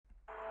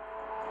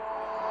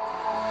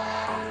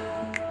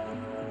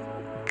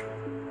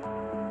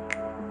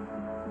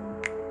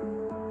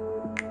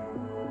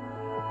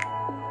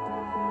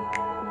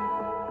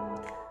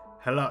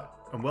Hello,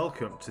 and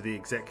welcome to the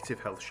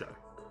Executive Health Show,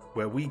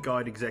 where we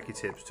guide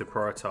executives to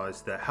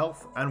prioritize their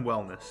health and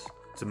wellness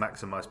to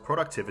maximize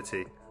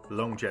productivity,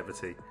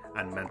 longevity,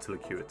 and mental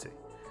acuity.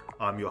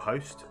 I'm your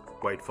host,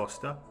 Wade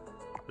Foster.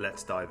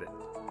 Let's dive in.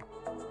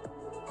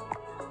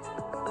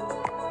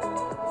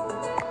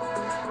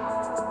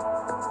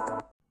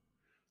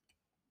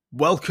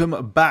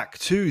 Welcome back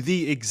to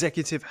the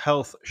Executive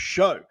Health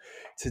Show.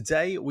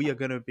 Today we are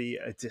going to be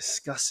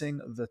discussing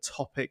the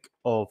topic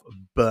of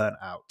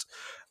burnout.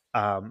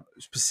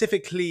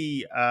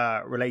 Specifically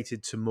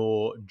related to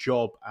more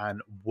job and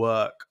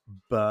work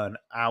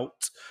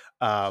burnout.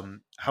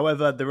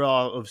 However, there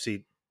are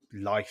obviously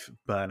life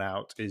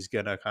burnout is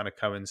going to kind of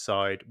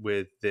coincide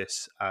with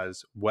this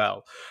as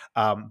well.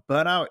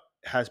 Burnout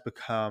has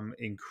become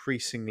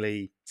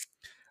increasingly,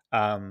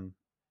 I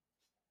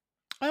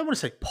don't want to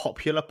say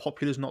popular.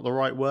 Popular is not the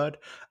right word.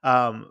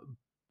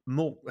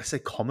 More, let's say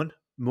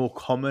more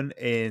common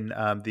in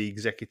the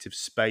executive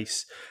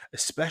space,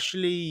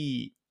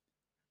 especially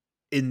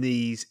in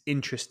these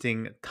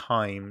interesting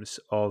times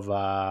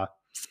of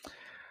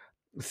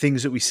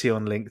things that we see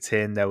on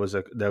LinkedIn. There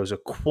was a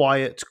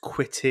quiet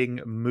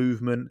quitting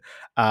movement.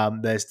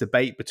 There's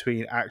debate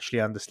between actually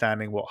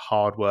understanding what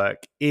hard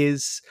work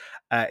is,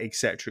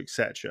 etc.,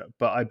 etc.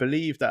 But I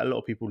believe that a lot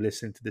of people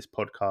listening to this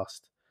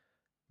podcast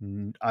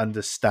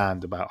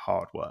understand about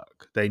hard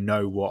work. They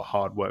know what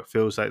hard work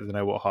feels like. They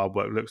know what hard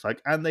work looks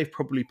like, and they've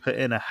probably put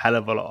in a hell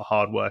of a lot of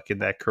hard work in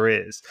their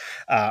careers.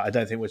 I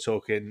don't think we're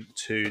talking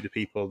to the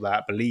people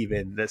that believe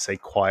in, let's say,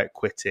 quiet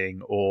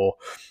quitting or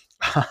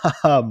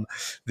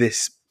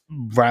this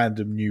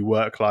random new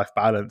work-life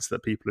balance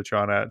that people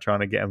are trying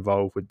to get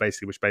involved with,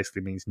 basically, which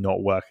basically means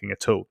not working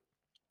at all.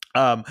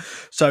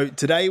 So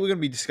today we're going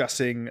to be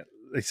discussing,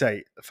 let's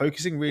say,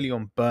 focusing really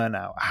on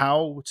burnout,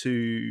 how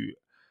to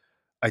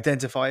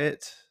identify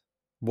it,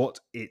 what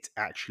it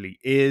actually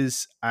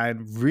is,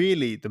 and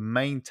really the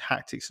main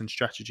tactics and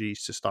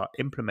strategies to start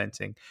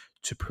implementing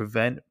to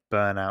prevent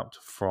burnout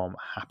from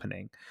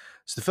happening.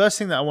 So the first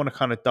thing that I want to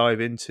kind of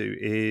dive into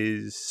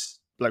is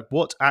like,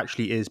 what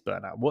actually is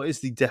burnout? What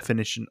is the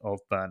definition of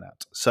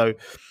burnout? So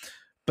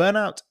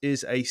burnout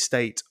is a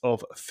state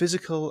of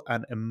physical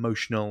and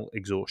emotional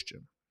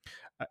exhaustion.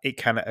 It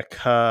can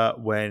occur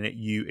when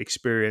you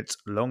experience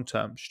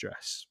long-term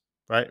stress,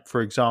 right?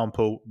 For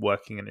example,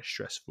 working in a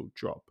stressful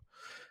job.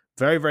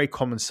 Very, very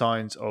common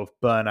signs of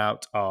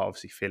burnout are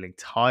obviously feeling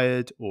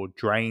tired or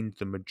drained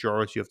the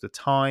majority of the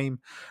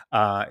time.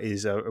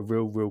 Is a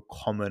real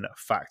common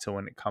factor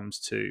when it comes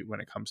to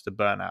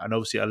burnout. And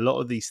obviously, a lot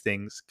of these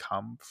things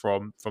come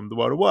from the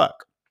world of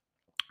work,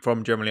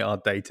 from generally our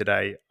day to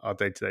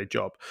day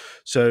job.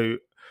 So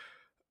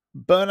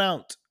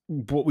burnout,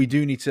 what we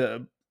do need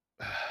to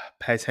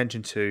pay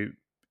attention to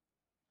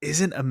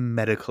isn't a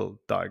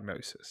medical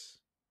diagnosis,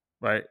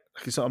 right?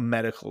 Like, it's not a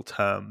medical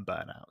term,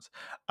 burnout.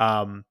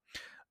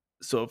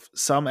 Sort of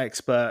some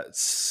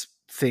experts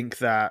think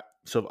that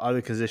sort of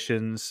other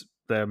conditions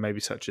there maybe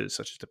such as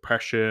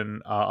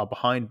depression are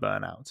behind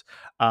burnout.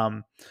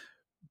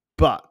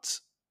 But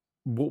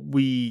what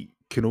we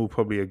can all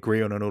probably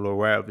agree on and all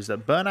aware of is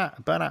that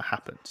burnout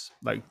happens.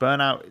 Like,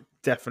 burnout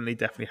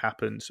definitely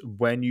happens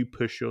when you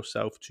push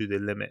yourself to the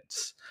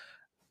limits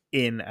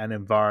in an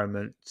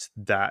environment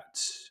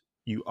that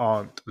you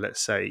aren't,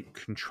 let's say,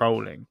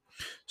 controlling.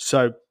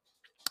 So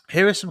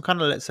here are some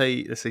kind of, let's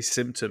say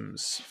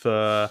symptoms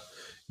for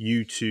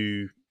you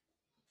to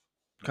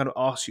kind of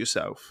ask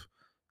yourself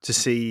to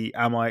see,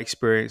 am I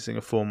experiencing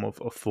a form of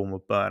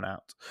burnout?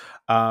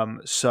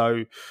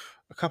 So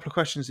a couple of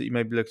questions that you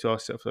maybe look to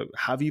ask yourself: like,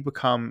 have you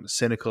become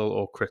cynical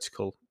or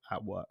critical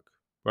at work?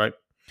 Right?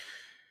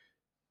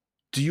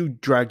 Do you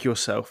drag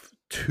yourself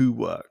to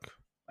work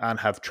and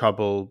have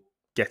trouble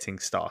getting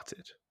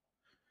started?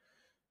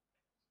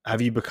 Have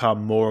you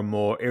become more and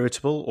more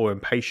irritable or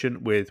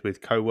impatient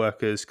with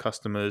co-workers,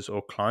 customers,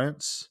 or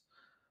clients?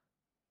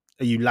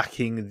 Are you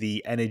lacking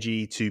the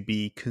energy to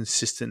be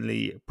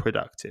consistently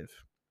productive?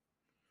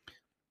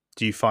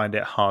 Do you find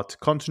it hard to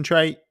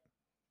concentrate?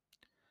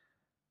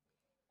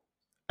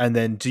 And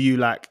then, do you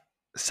lack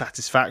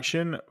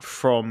satisfaction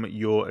from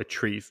your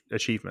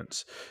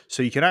achievements?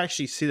 So you can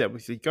actually see that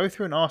if you go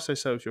through and ask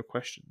yourselves your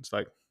questions,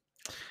 like,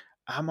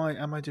 am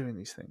I doing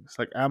these things?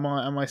 Like, am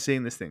I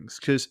seeing these things?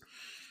 Because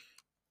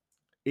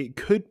it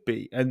could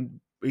be,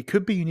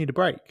 you need a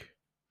break.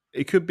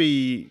 It could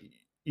be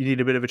you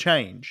need a bit of a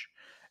change.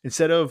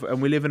 Instead of,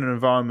 and we live in an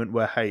environment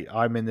where, hey,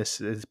 I'm in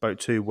this boat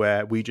too,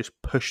 where we just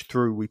push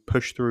through, we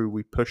push through,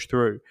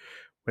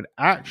 when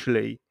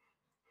actually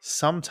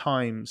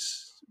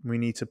sometimes we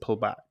need to pull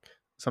back.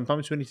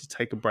 Sometimes we need to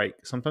take a break.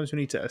 Sometimes we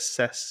need to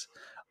assess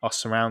our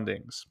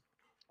surroundings.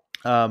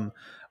 And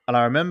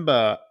I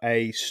remember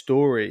a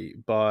story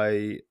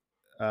by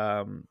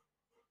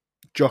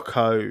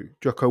Jocko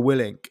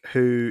Willink,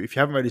 who, if you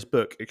haven't read his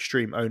book,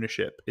 Extreme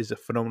Ownership, is a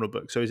phenomenal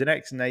book. So he's an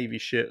ex-Navy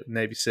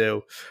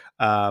SEAL,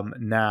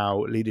 now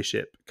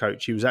leadership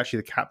coach. He was actually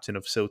the captain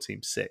of SEAL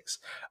Team 6.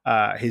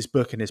 His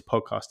book and his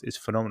podcast is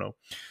phenomenal.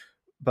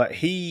 But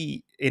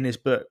he, in his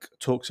book,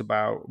 talks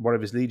about one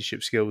of his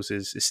leadership skills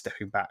is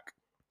stepping back,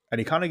 and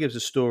he kind of gives a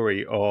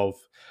story of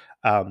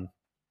um,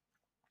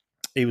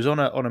 he was on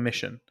a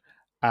mission,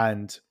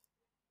 and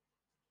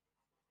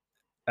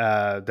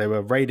they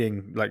were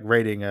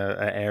raiding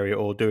a area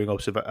or doing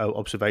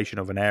observation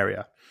of an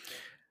area,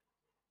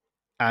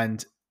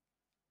 and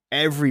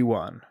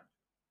everyone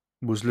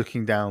was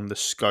looking down the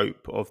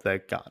scope of their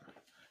gun.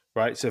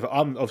 Right, so if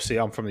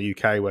I'm from the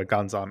UK where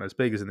guns aren't as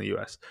big as in the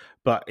US,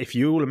 but if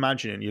you all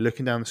imagine and you're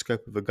looking down the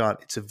scope of a gun,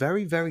 it's a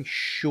very very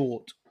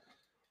short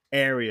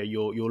area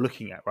you're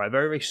looking at, right?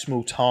 Very very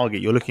small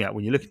target you're looking at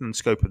when you're looking at the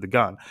scope of the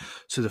gun.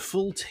 So the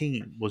full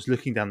team was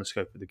looking down the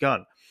scope of the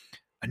gun,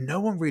 and no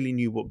one really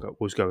knew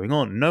what was going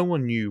on. No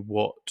one knew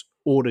what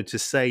order to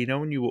say. No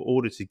one knew what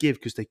order to give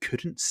because they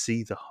couldn't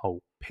see the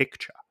whole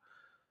picture.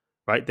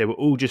 Right? They were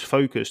all just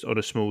focused on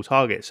a small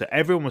target. So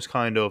everyone was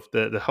kind of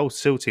the whole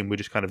SEAL team were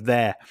just kind of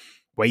there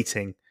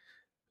waiting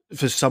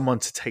for someone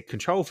to take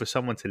control, for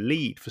someone to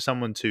lead, for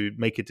someone to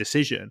make a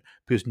decision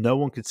because no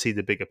one could see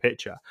the bigger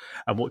picture.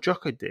 And what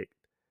Jocko did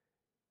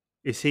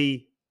is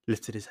he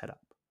lifted his head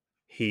up.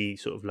 He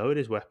sort of lowered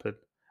his weapon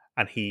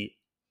and he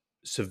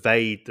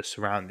surveyed the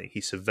surrounding.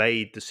 He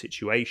surveyed the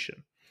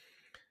situation.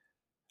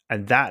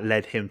 And that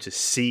led him to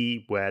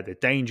see where the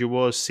danger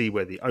was, see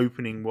where the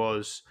opening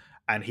was,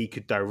 and he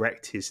could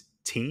direct his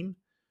team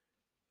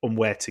on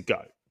where to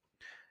go.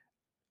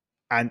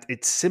 And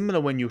it's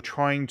similar when you're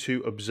trying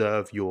to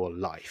observe your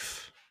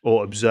life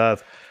or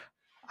observe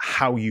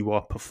how you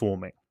are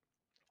performing.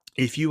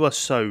 If you are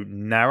so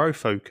narrow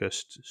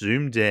focused,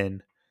 zoomed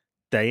in,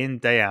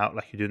 day out,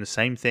 like you're doing the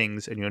same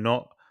things and you're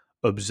not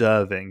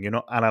observing, you're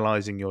not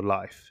analyzing your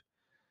life,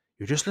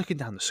 you're just looking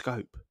down the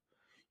scope.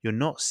 You're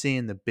not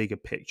seeing the bigger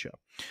picture.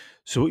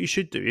 So what you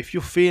should do, if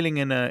you're feeling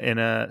in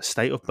a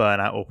state of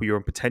burnout or you're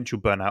in potential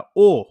burnout,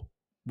 or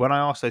when I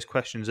asked those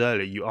questions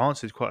earlier, you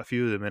answered quite a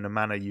few of them in a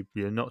manner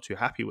you're not too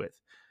happy with,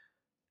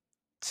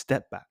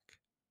 step back.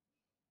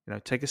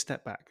 Take a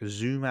step back,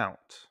 zoom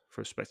out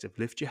for a perspective,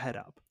 lift your head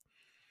up,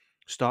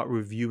 start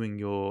reviewing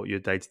your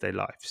day-to-day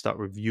life, start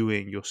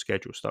reviewing your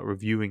schedule, start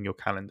reviewing your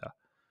calendar.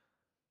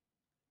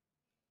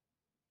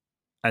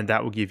 And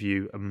that will give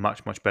you a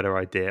much, much better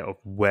idea of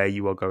where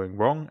you are going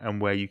wrong and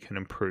where you can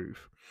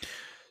improve.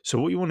 So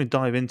what you want to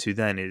dive into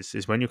then is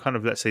when you're kind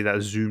of, let's say,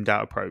 that zoomed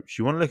out approach,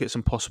 you want to look at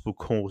some possible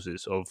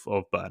causes of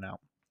burnout.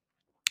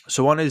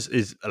 So one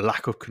is a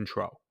lack of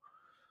control.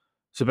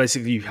 So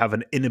basically you have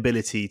an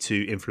inability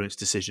to influence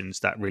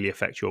decisions that really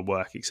affect your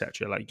work,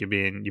 etc. Like you're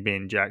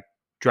being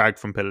dragged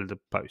from pillar to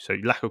post. So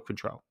lack of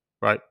control,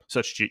 right?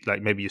 Such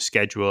like maybe your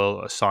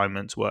schedule,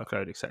 assignments,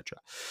 workload, etc.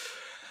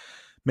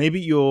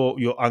 Maybe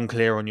you're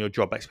unclear on your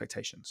job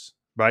expectations,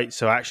 right?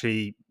 So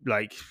actually,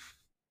 like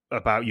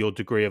about your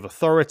degree of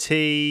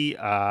authority,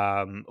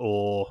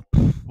 or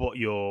what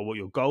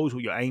your goals,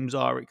 what your aims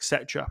are,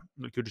 etc.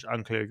 Like you're just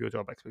unclear of your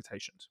job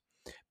expectations.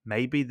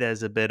 Maybe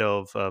there's a bit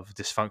of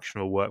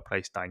dysfunctional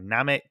workplace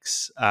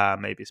dynamics.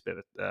 Maybe it's a bit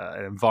of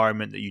an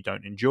environment that you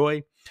don't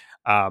enjoy.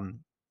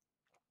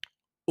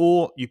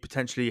 Or you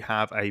potentially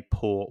have a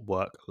poor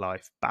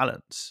work-life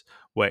balance,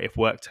 where if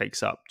work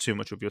takes up too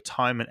much of your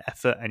time and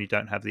effort and you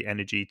don't have the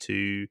energy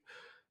to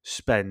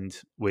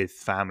spend with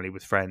family,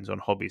 with friends, on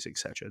hobbies,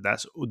 etc.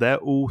 They're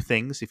all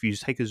things. If you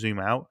just take a zoom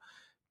out,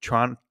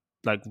 try and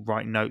like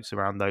write notes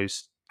around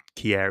those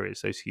key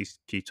areas, those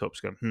key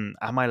topics. Go,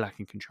 am I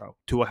lacking control?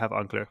 Do I have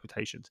unclear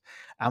expectations?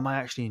 Am I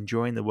actually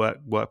enjoying the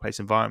workplace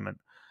environment?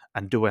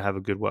 And do I have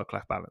a good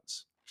work-life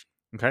balance?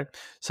 Okay,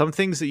 some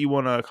things that you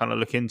want to kind of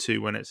look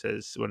into when it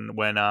says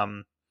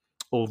when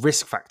or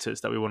risk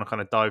factors that we want to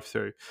kind of dive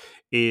through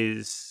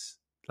is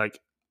like,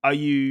 do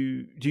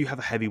you have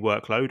a heavy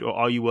workload, or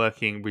are you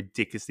working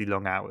ridiculously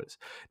long hours?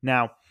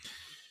 Now,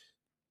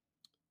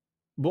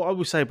 what I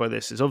will say by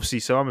this is obviously,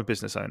 so I'm a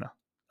business owner,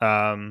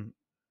 and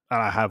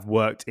I have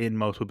worked in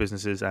multiple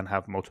businesses and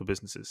have multiple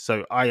businesses.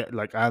 So I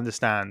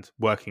understand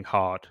working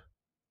hard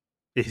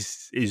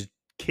is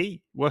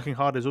key. Working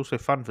hard is also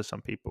fun for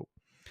some people.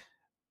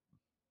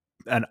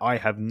 And I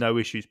have no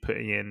issues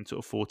putting in sort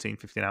of 14,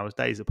 15 hours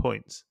days at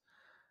points.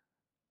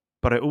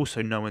 But I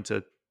also know when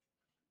to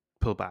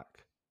pull back,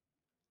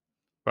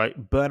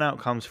 right? Burnout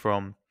comes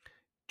from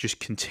just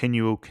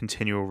continual,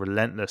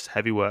 relentless,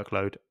 heavy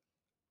workload,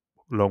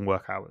 long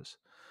work hours.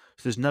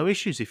 So there's no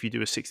issues if you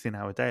do a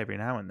 16-hour day every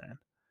now and then.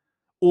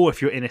 Or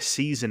if you're in a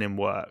season in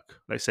work,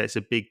 let's say it's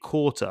a big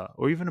quarter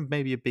or even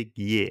maybe a big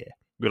year,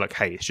 you're like,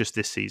 hey, it's just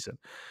this season.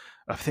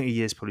 I think a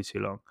year is probably too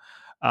long.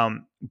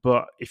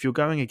 But if you're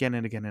going again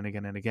and again and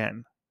again and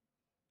again,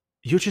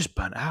 you're just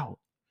burnt out.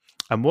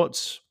 And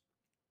what's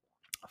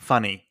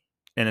funny,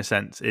 in a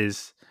sense,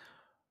 is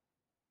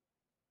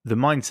the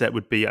mindset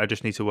would be, I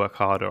just need to work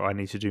harder, I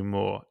need to do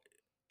more.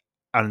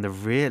 And the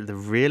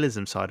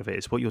realism side of it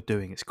is what you're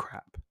doing is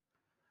crap.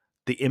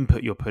 The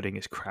input you're putting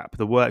is crap.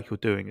 The work you're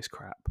doing is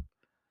crap.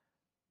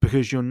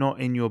 Because you're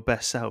not in your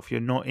best self. You're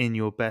not in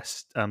your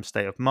best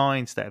state of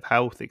mind, state of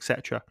health,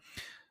 etc.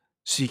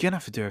 So you're going to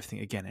have to do everything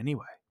again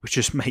anyway, which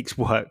just makes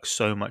work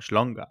so much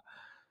longer.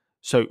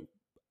 So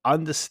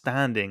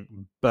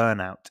understanding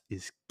burnout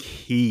is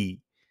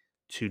key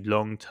to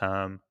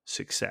long-term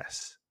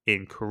success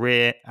in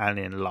career and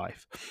in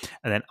life,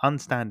 and then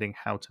understanding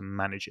how to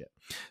manage it.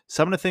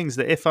 Some of the things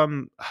that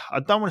I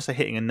don't want to say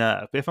hitting a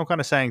nerve, but if I'm kind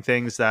of saying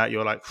things that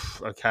you're like,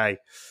 okay,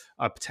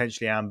 I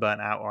potentially am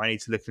burnt out, or I need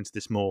to look into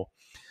this more.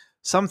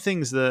 Some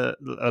things that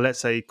are, let's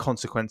say,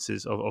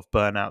 consequences of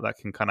burnout that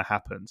can kind of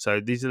happen. So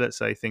these are, let's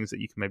say, things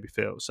that you can maybe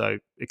feel. So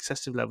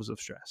excessive levels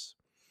of stress,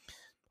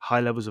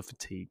 high levels of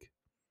fatigue,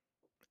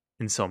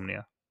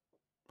 insomnia,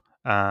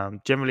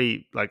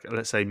 generally, like,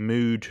 let's say,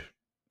 mood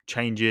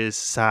changes,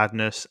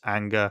 sadness,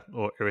 anger,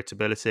 or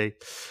irritability,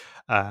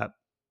 uh,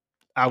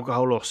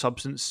 alcohol or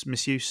substance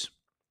misuse,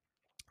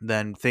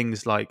 then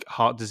things like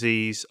heart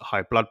disease,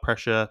 high blood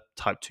pressure,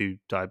 type 2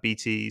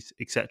 diabetes,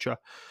 etc.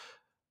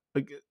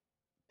 Like,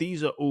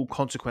 these are all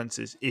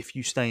consequences if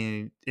you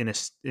stay in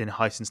a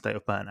heightened state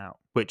of burnout,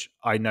 which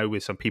I know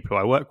with some people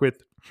I work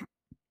with,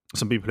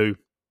 some people who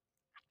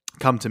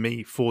come to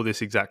me for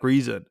this exact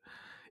reason.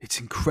 It's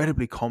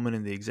incredibly common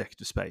in the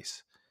executive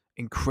space.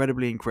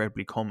 Incredibly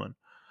common.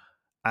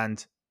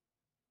 And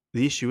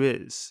the issue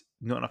is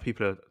not enough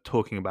people are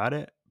talking about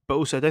it, but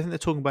also I don't think they're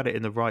talking about it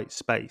in the right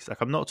space.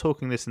 Like, I'm not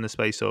talking this in the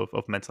space of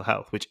mental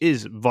health, which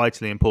is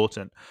vitally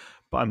important,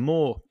 but I'm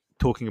more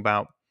talking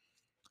about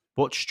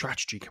what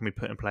strategy can we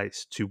put in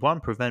place to, one,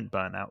 prevent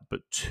burnout,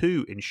 but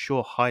two,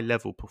 ensure high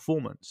level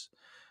performance.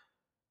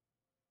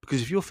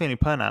 Because if you're feeling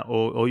burnout,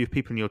 or you have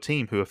people in your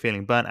team who are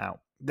feeling burnt out,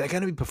 they're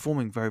going to be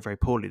performing very, very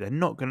poorly. They're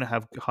not going to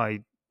have high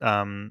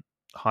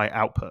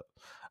output.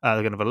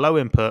 They're going to have a low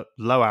input,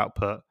 low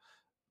output,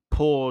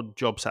 poor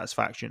job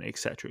satisfaction,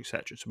 etc.,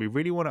 etc. So we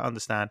really want to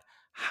understand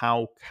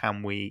how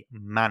can we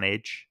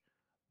manage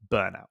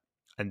burnout,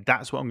 and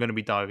that's what I'm going to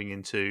be diving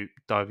into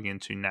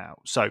now.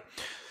 So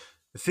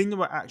the thing that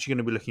we're actually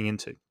going to be looking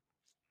into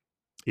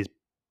is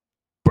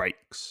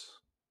breaks,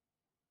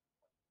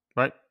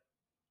 right?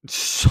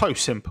 So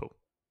simple,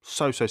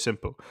 so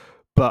simple.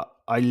 But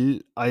I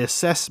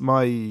assess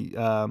my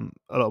a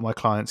lot of my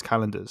clients'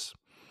 calendars,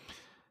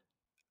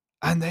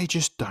 and they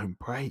just don't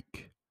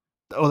break,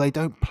 or they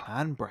don't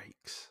plan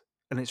breaks,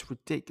 and it's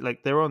ridiculous.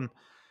 Like, they're on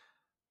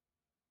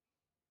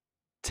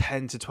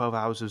 10 to 12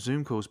 hours of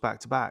Zoom calls back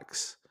to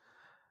backs,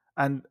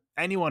 and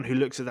anyone who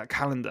looks at that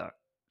calendar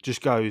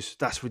just goes,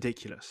 "That's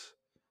ridiculous."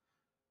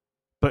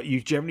 But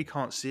you generally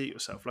can't see it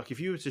yourself. Like, if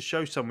you were to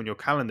show someone your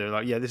calendar,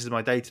 like, yeah, this is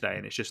my day today,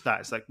 and it's just that,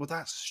 it's like, well,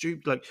 that's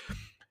stupid. Like,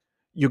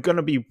 you're going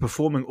to be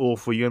performing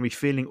awful. You're going to be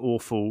feeling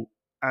awful.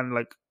 And,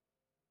 like,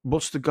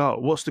 what's the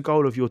goal? What's the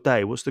goal of your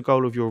day? What's the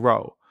goal of your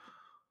role?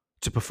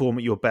 To perform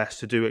at your best,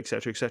 to do,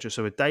 etc., etc.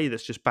 So a day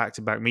that's just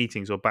back-to-back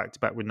meetings or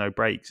back-to-back with no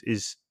breaks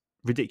is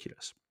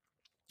ridiculous.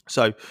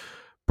 So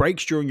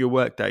breaks during your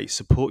workday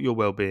support your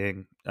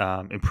well-being,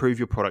 improve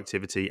your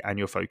productivity and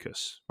your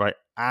focus, right?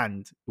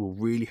 And it will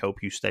really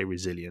help you stay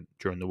resilient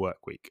during the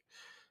work week.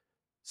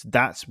 So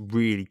that's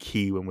really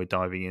key when we're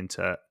diving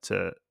into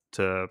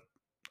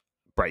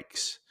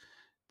breaks.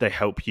 They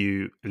help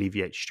you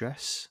alleviate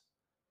stress.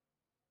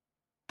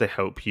 They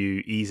help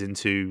you ease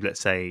into, let's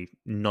say,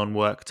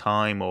 non-work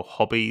time or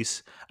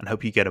hobbies, and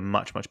help you get a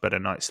much better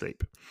night's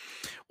sleep.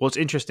 What's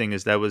interesting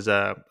is there was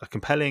a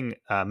compelling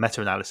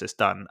meta-analysis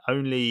done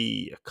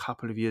only a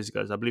couple of years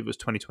ago, I believe it was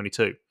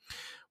 2022,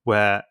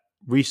 where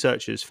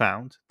researchers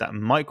found that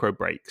micro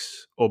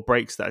breaks, or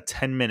breaks that are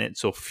 10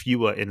 minutes or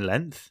fewer in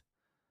length,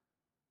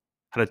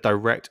 had a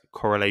direct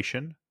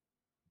correlation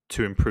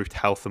to improved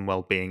health and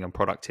well-being and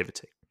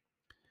productivity.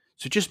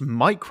 So just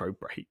micro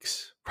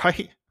breaks,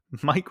 right?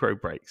 Micro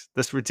breaks.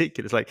 That's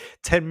ridiculous. Like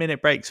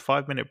 10-minute breaks,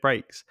 5-minute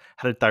breaks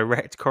had a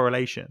direct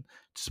correlation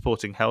to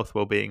supporting health,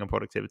 well-being, and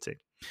productivity.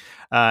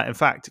 In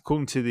fact,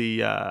 according to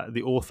the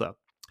author,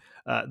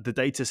 the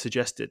data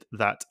suggested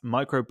that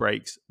micro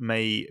breaks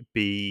may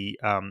be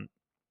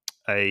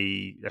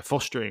a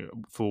fostering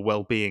for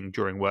well-being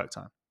during work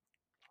time.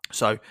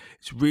 So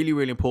it's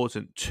really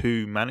important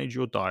to manage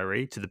your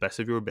diary to the best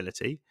of your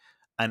ability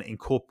and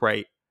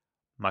incorporate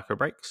micro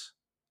breaks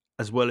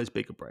as well as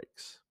bigger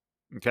breaks.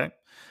 Okay.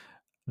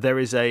 There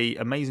is a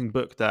amazing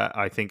book that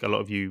I think a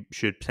lot of you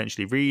should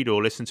potentially read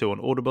or listen to on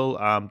Audible,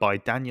 by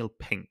Daniel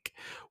Pink,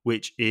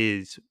 which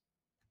is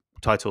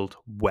titled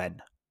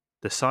When: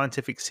 The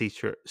Scientific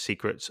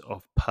Secrets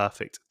of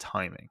Perfect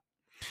Timing.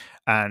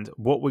 And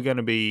what we're going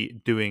to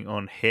be doing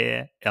on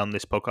here on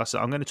this podcast, so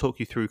I'm going to talk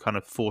you through kind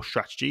of 4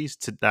 strategies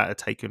that are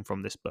taken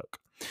from this book.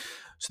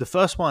 So the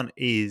first one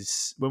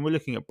is, when we're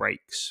looking at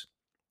breaks,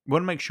 we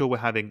want to make sure we're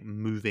having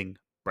moving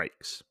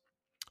breaks.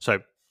 So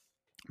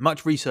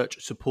much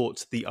research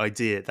supports the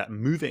idea that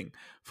moving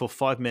for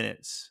 5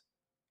 minutes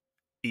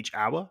each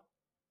hour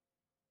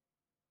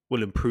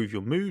will improve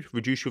your mood,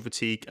 reduce your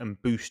fatigue,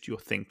 and boost your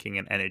thinking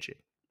and energy.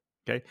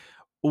 Okay.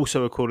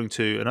 Also, according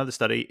to another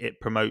study, it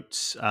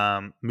promotes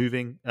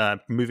moving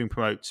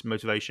promotes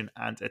motivation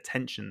and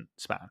attention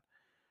span.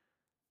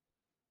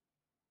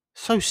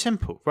 So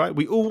simple, right?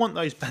 We all want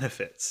those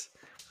benefits.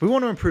 We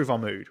want to improve our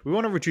mood. We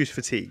want to reduce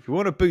fatigue. We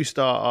want to boost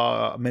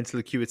our mental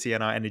acuity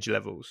and our energy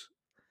levels.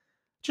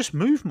 Just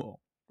move more,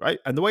 right?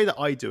 And the way that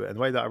I do it, and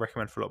the way that I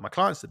recommend for a lot of my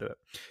clients to do it,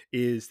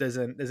 is there's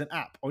an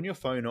app on your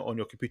phone or on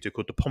your computer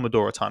called the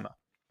Pomodoro timer.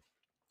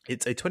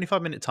 It's a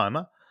 25-minute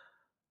timer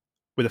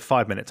with a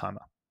 5-minute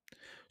timer.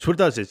 So what it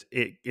does is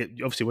it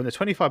obviously, when the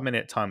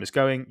 25-minute time is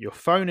going, your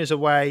phone is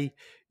away,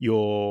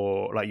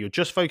 you're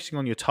just focusing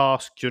on your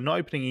task, you're not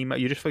opening email,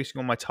 you're just focusing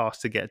on my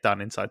task to get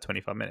done inside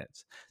 25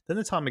 minutes. Then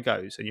the timer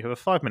goes and you have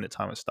a 5-minute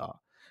timer start.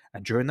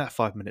 And during that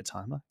 5-minute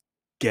timer,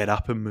 get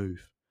up and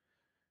move.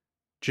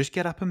 Just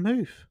get up and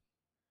move.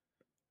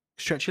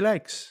 Stretch your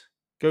legs.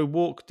 Go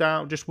walk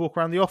down, just walk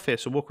around the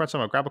office or walk around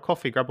somewhere, grab a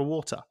coffee, grab a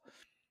water.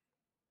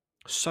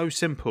 So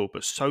simple,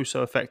 but so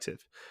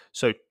effective.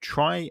 So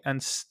try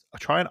and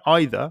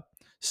either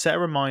set a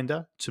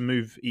reminder to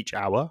move each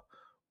hour,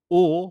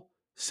 or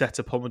set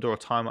a Pomodoro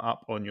timer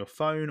up on your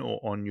phone or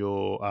on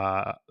your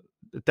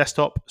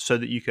desktop, so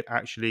that you can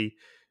actually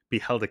be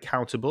held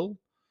accountable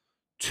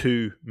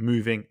to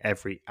moving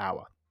every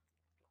hour.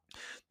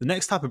 The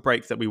next type of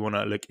break that we want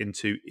to look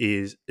into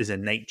is a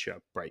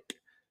nature break.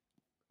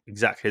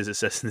 Exactly as it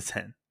says in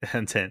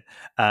the 10.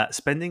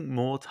 Spending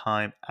more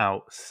time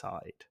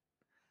outside.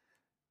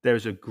 There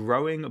is a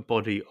growing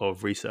body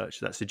of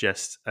research that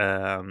suggests,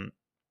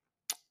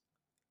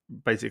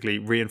 basically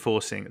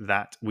reinforcing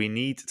that we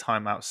need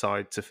time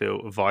outside to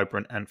feel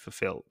vibrant and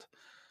fulfilled.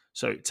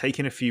 So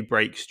taking a few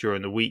breaks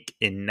during the week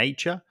in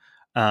nature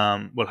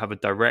will have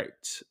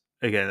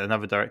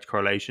another direct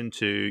correlation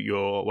to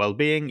your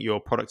well-being,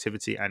 your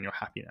productivity, and your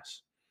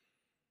happiness.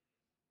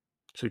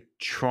 So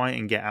try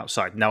and get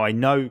outside. Now, I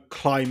know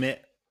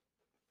climate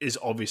is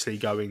obviously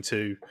going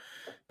to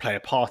play a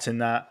part in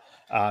that.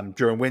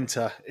 During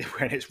winter,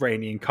 when it's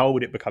rainy and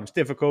cold, it becomes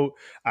difficult,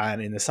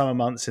 and in the summer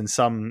months, in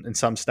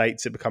some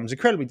states, it becomes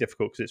incredibly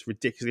difficult because it's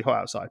ridiculously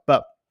hot outside.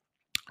 But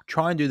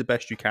try and do the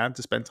best you can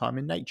to spend time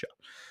in nature,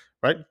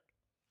 right?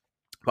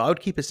 But I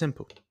would keep it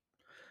simple.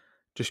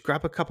 Just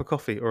grab a cup of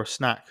coffee or a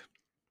snack,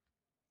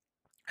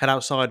 head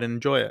outside and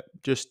enjoy it.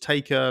 Just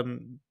take a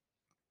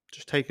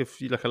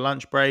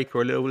lunch break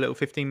or a little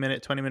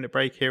 15-minute, 20-minute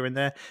break here and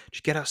there.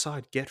 Just get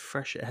outside, get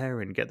fresh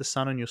air in, get the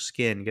sun on your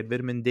skin, get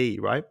vitamin D,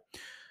 right?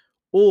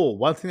 Or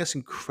one thing that's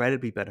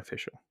incredibly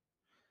beneficial,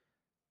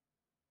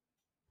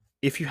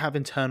 if you have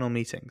internal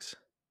meetings,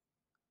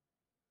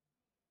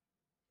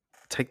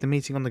 take the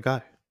meeting on the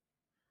go.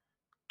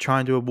 Try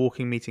and do a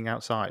walking meeting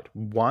outside.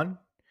 1,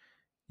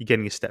 you're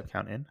getting your step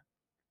count in,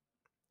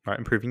 right?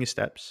 Improving your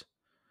steps.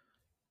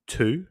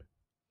 2,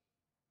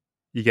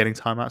 you're getting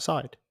time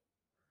outside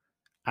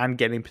and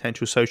getting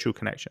potential social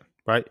connection,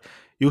 right?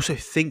 You also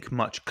think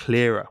much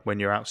clearer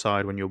when you're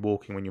outside, when you're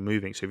walking, when you're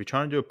moving. So if you're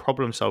trying to do a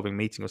problem-solving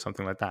meeting or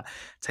something like that,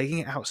 taking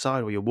it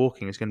outside while you're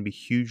walking is going to be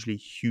hugely,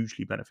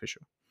 hugely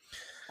beneficial.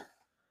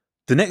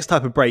 The next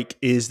type of break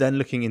is then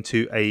looking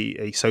into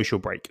a social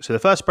break. So the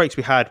first breaks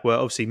we had were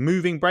obviously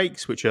moving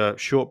breaks, which are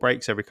short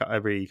breaks every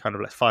kind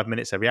of 5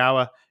 minutes every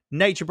hour.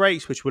 Nature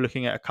breaks, which we're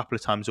looking at a couple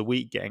of times a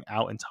week, getting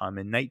out in time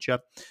in nature.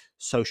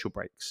 Social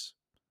breaks,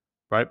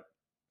 right?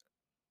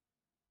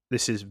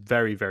 This is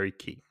very, very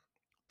key.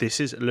 This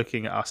is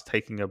looking at us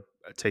taking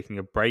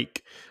a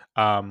break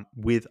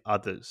with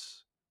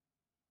others,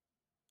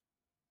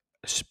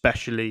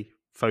 especially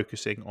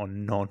focusing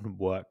on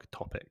non-work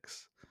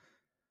topics.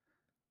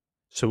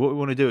 So what we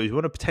want to do is we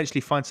want to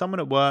potentially find someone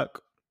at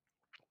work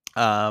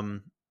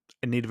in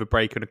need of a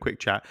break and a quick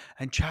chat,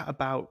 and chat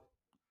about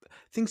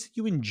things that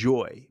you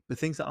enjoy, but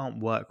things that aren't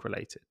work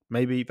related.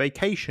 Maybe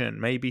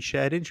vacation, maybe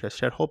shared interests,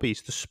 shared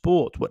hobbies, the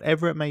sport,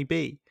 whatever it may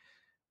be,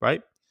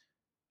 right?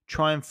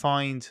 Try and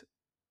find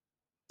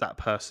that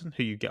person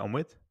who you get on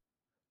with,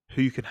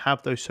 who you can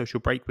have those social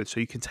break with, so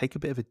you can take a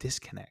bit of a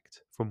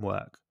disconnect from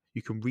work.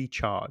 You can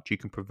recharge, you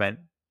can prevent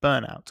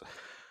burnout.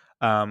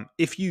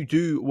 If you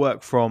do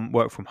work from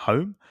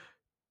home,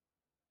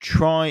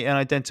 try and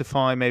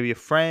identify maybe a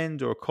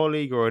friend or a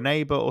colleague or a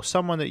neighbor or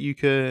someone that you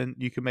can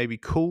maybe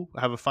call,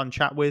 have a fun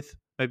chat with,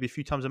 maybe a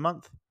few times a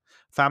month,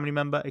 family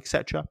member,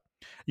 etc.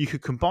 You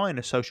could combine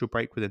a social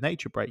break with a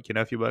nature break.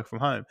 If you work from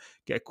home,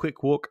 get a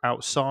quick walk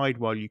outside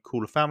while you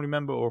call a family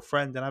member or a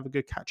friend and have a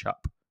good catch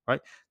up,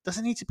 right?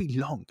 Doesn't need to be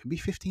long, it can be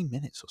 15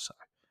 minutes or so.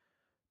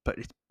 But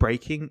it's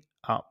breaking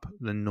up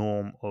the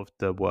norm of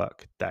the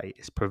work day.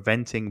 It's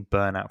preventing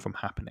burnout from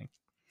happening.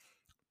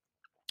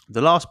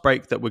 The last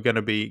break that we're going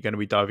to be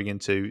diving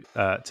into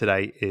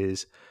today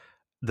is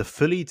the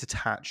fully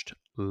detached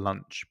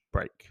lunch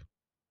break.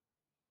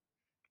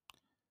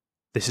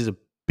 This is a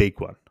big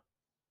one.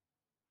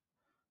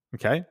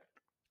 Okay?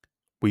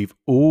 We've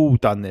all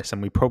done this,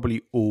 and we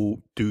probably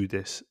all do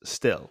this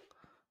still,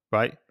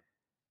 right?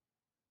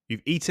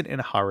 You've eaten in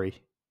a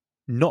hurry,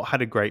 not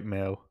had a great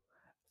meal,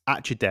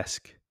 at your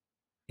desk,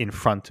 in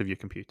front of your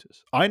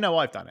computers. I know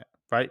I've done it,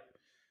 right?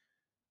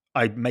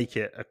 I make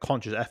it a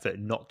conscious effort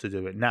not to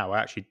do it now.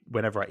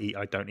 Whenever I eat,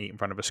 I don't eat in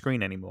front of a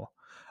screen anymore.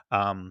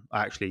 I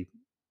actually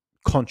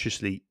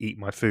consciously eat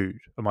my food.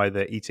 I'm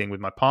either eating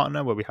with my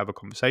partner where we have a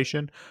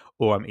conversation,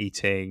 or I'm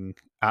eating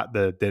at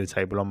the dinner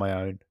table on my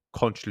own,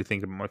 consciously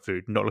thinking about my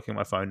food, not looking at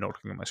my phone, not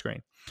looking at my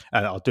screen.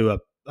 And I'll do a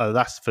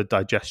that's for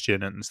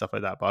digestion and stuff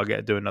like that. But I'll get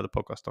to do another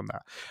podcast on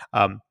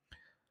that.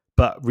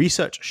 But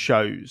research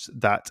shows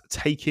that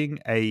taking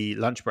a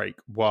lunch break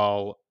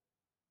while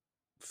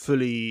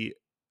fully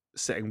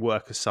setting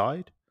work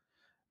aside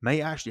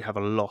may actually have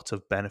a lot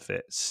of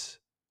benefits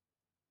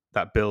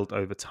that build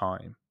over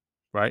time,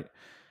 right?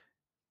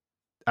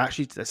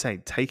 Actually, they're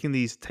saying taking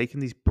these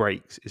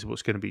breaks is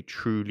what's going to be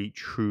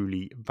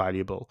truly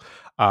valuable.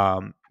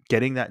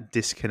 Getting that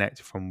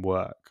disconnect from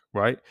work,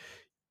 right?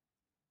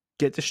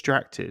 Get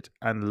distracted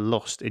and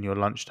lost in your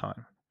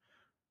lunchtime,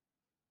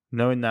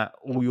 knowing that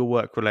all your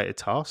work related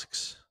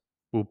tasks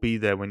will be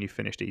there when you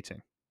finished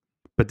eating.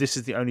 But this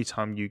is the only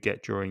time you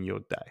get during your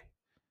day.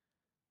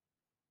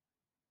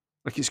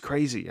 Like, it's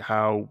crazy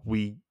how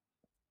we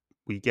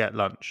get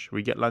lunch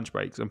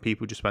breaks, and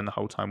people just spend the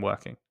whole time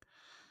working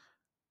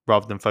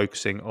rather than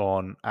focusing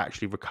on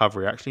actually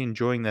recovery, actually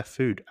enjoying their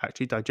food,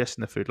 actually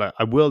digesting the food. Like,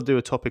 I will do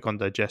a topic on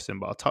digestion,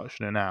 but I'll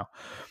touch on it now.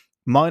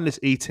 Mindless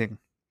eating,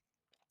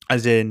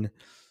 as in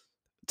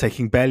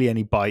taking barely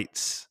any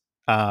bites,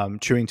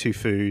 chewing through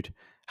food,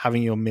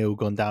 having your meal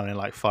gone down in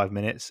like 5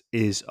 minutes,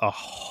 is a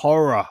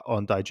horror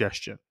on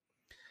digestion.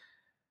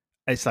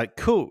 It's like,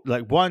 cool.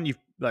 Like, one, you've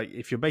like,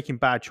 if you're making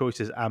bad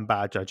choices and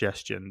bad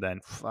digestion,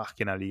 then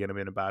fucking hell, you're going to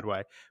be in a bad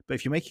way. But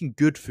if you're making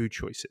good food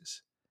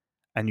choices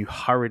and you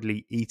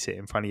hurriedly eat it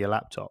in front of your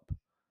laptop,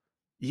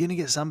 you're going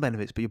to get some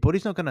benefits, but your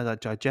body's not going to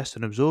digest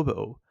and absorb it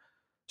all.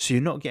 So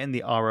you're not getting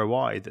the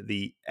ROI that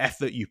the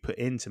effort you put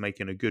into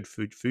making a good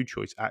food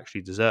choice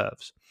actually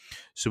deserves.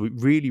 So we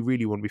really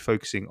want to be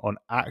focusing on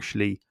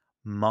actually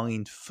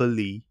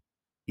mindfully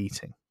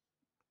eating,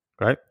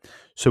 right?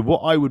 So what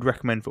I would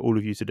recommend for all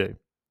of you to do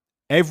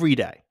every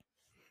day,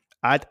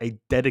 add a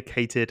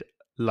dedicated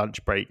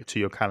lunch break to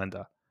your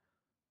calendar.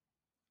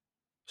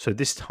 So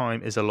this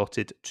time is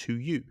allotted to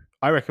you.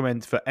 I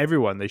recommend for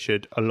everyone they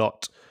should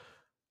allot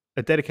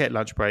a dedicated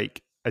lunch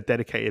break, a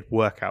dedicated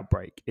workout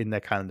break in their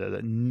calendar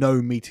that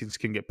no meetings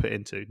can get put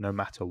into, no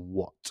matter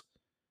what,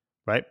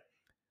 right?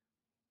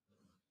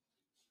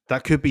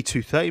 That could be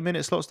 2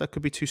 30-minute slots, that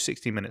could be 2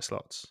 60-minute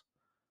slots.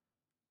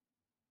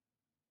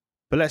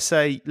 But let's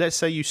say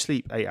you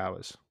sleep 8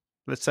 hours.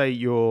 Let's say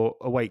you're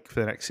awake for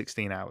the next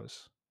 16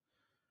 hours.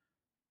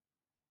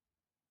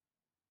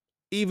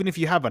 Even if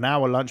you have an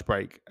hour lunch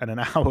break and an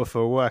hour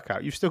for a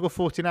workout, you've still got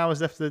 14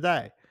 hours left of the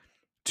day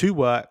to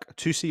work,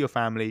 to see your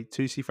family,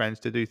 to see friends,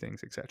 to do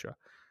things, etc.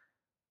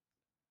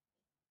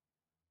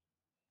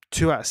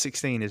 2 out of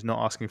 16 is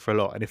not asking for a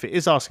lot. And if it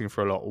is asking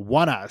for a lot,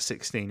 1 out of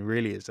 16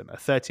 really isn't. A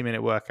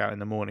 30-minute workout in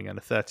the morning and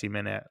a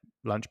 30-minute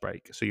lunch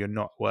break, so you're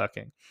not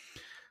working.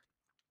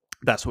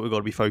 That's what we've got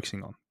to be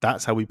focusing on.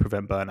 That's how we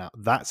prevent burnout.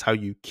 That's how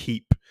you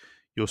keep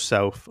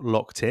yourself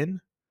locked in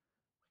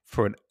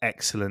for an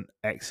excellent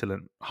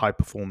high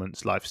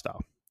performance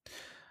lifestyle.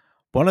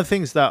 One of the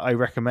things that I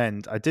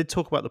recommend, I did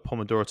talk about the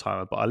Pomodoro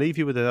timer, but I'll leave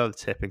you with another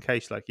tip in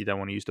case like you don't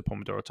want to use the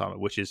Pomodoro timer,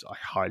 which is I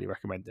highly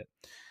recommend it.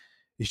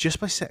 Is just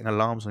by setting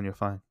alarms on your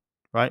phone,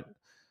 right?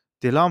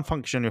 The alarm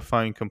function on your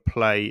phone can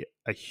play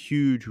a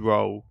huge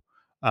role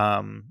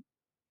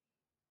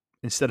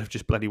instead of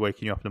just bloody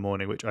waking you up in the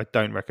morning, which I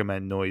don't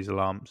recommend noise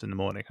alarms in the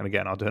morning. And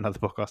again, I'll do another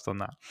podcast on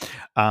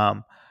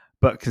that.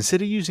 But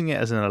consider using it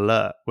as an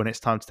alert when it's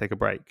time to take a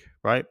break,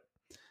 right?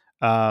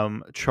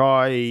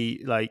 Try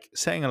like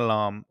setting an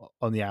alarm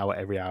on the hour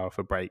every hour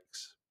for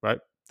breaks, right?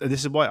 And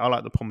this is why I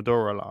like the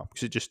Pomodoro alarm,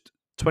 because it just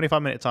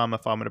 25-minute timer,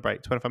 5-minute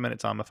break, 25-minute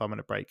timer,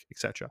 5-minute break,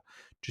 etc.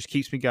 Just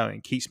keeps me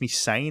going, keeps me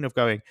sane of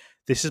going,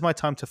 this is my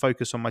time to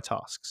focus on my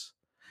tasks.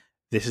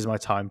 This is my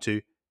time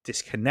to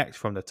disconnect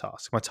from the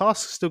task. My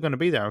task's still going to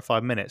be there in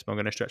 5 minutes, but I'm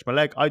going to stretch my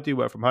leg. I do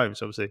work from home,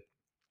 so obviously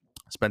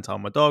spend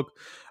time with my dog,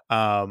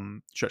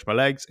 stretch my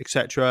legs,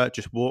 etc.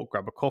 Just walk,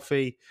 grab a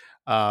coffee,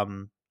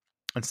 and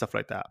stuff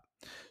like that.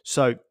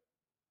 So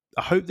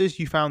I hope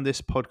you found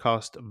this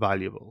podcast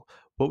valuable.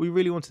 What we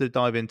really wanted to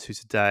dive into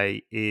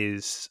today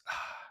is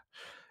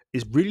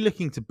really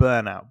looking to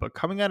burnout, but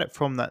coming at it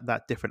from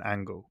that different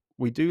angle.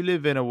 We do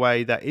live in a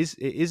way that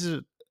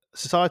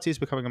society is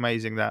becoming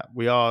amazing, that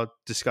we are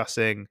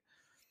discussing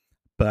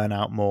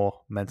burnout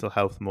more, mental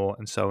health more,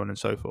 and so on and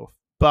so forth.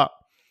 But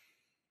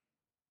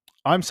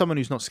I'm someone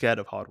who's not scared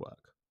of hard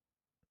work.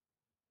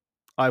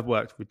 I've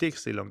worked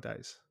ridiculously long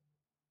days,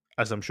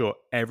 as I'm sure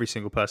every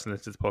single person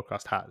listening to the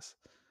podcast has.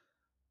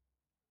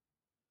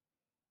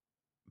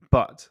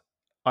 But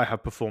I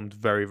have performed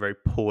very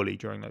poorly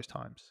during those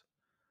times.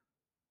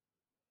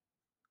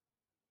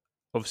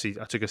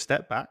 Obviously, I took a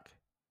step back,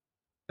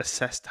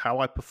 assessed how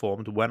I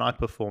performed, when I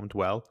performed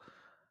well,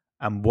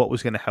 and what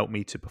was going to help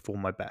me to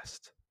perform my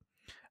best.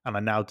 And I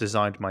now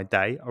designed my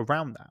day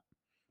around that.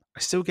 I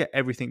still get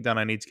everything done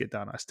I need to get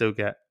done. I still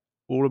get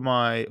all of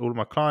my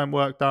client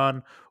work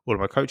done, all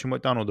of my coaching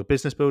work done, all the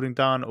business building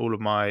done, all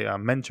of my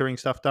mentoring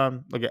stuff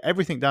done. I get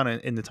everything done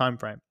in the time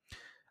frame,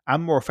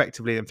 and more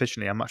effectively and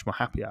efficiently. I'm much more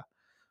happier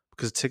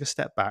because I took a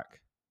step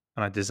back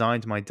and I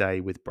designed my day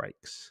with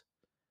breaks.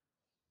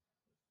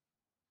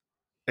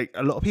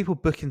 A lot of people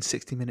book in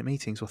 60-minute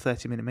meetings or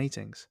 30-minute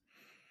meetings.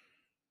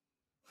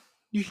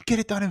 You can get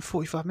it done in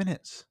 45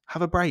 minutes.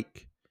 Have a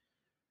break.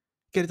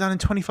 Get it done in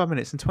 25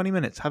 minutes and 20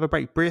 minutes. Have a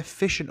break. Be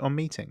efficient on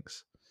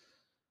meetings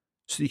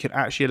so you can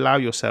actually allow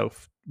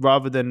yourself,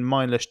 rather than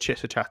mindless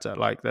chitter chatter,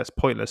 like that's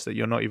pointless that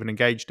you're not even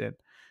engaged in.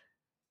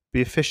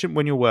 Be efficient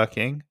when you're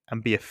working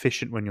and be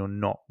efficient when you're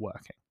not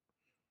working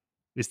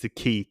is the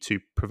key to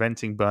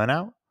preventing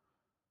burnout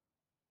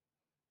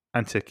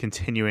and to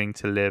continuing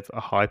to live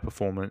a high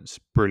performance,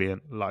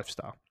 brilliant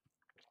lifestyle.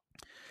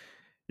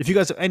 If you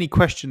guys have any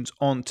questions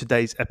on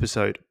today's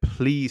episode,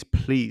 please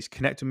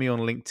connect with me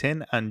on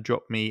LinkedIn and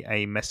drop me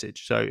a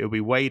message. So it'll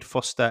be Wade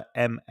Foster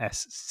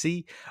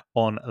MSC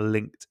on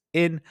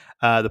LinkedIn.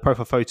 The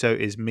profile photo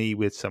is me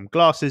with some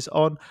glasses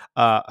on.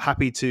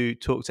 Happy to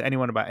talk to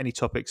anyone about any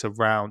topics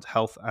around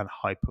health and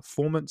high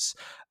performance.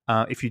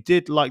 If you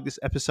did like this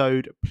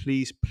episode,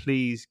 please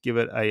give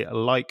it a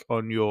like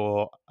on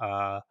your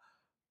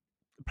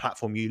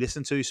platform you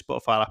listen to,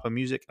 Spotify, Apple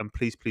Music, and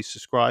please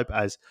subscribe,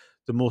 as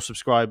the more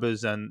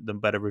subscribers and the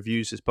better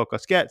reviews this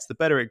podcast gets, the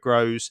better it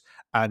grows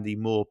and the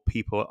more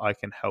people I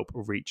can help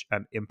reach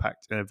and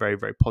impact in a very,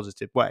 very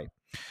positive way.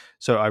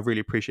 So I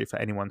really appreciate for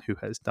anyone who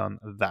has done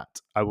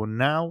that. I will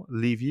now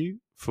leave you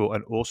for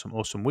an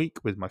awesome week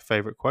with my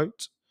favorite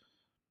quote.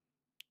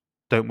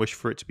 Don't wish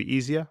for it to be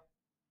easier,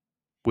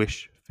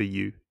 wish for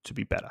you to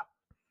be better.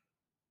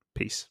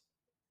 Peace.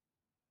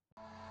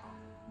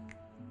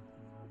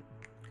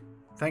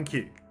 Thank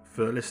you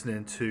for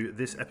listening to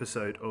this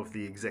episode of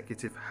the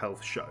Executive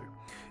Health Show.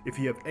 If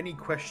you have any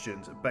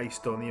questions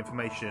based on the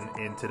information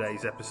in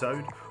today's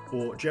episode,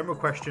 or general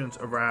questions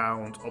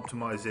around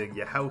optimizing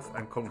your health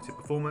and cognitive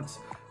performance,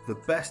 the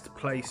best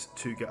place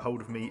to get hold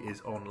of me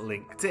is on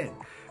LinkedIn.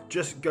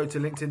 Just go to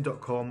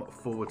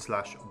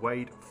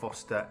linkedin.com/Wade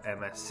Foster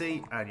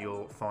MSC and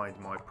you'll find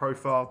my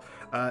profile.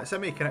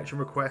 Send me a connection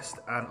request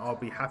and I'll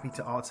be happy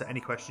to answer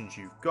any questions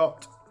you've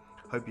got.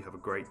 Hope you have a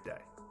great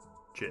day.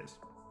 Cheers.